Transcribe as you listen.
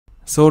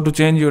So to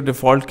change your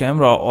default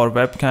camera or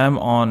webcam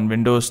on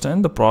Windows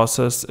 10, the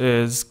process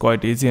is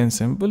quite easy and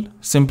simple.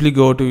 Simply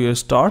go to your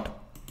start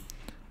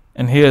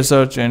and here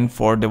search in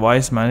for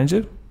device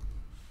manager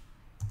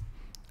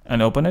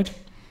and open it.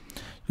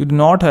 You do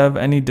not have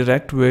any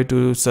direct way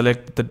to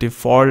select the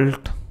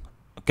default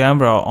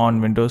camera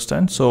on Windows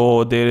 10,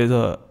 so there is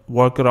a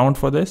workaround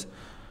for this.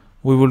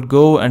 We would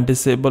go and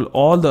disable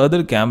all the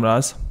other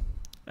cameras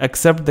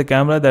except the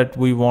camera that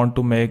we want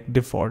to make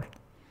default.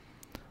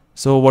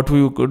 So what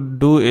we could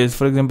do is,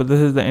 for example, this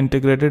is the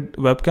integrated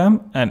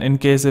webcam, and in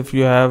case if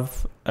you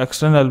have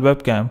external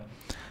webcam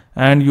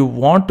and you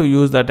want to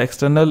use that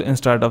external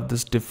instead of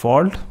this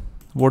default,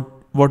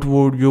 what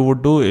you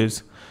would do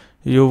is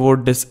you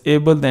would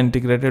disable the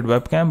integrated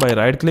webcam by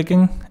right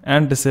clicking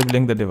and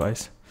disabling the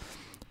device.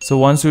 So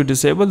once you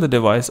disable the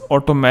device,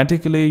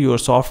 automatically your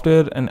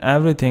software and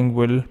everything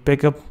will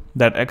pick up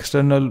that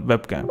external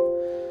webcam.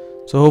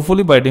 So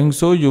hopefully by doing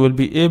so, you will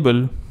be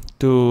able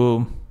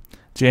to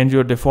change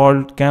your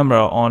default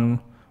camera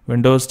on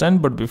Windows 10.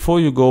 But before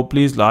you go,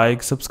 please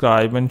like,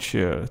 subscribe and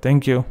share.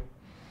 Thank you.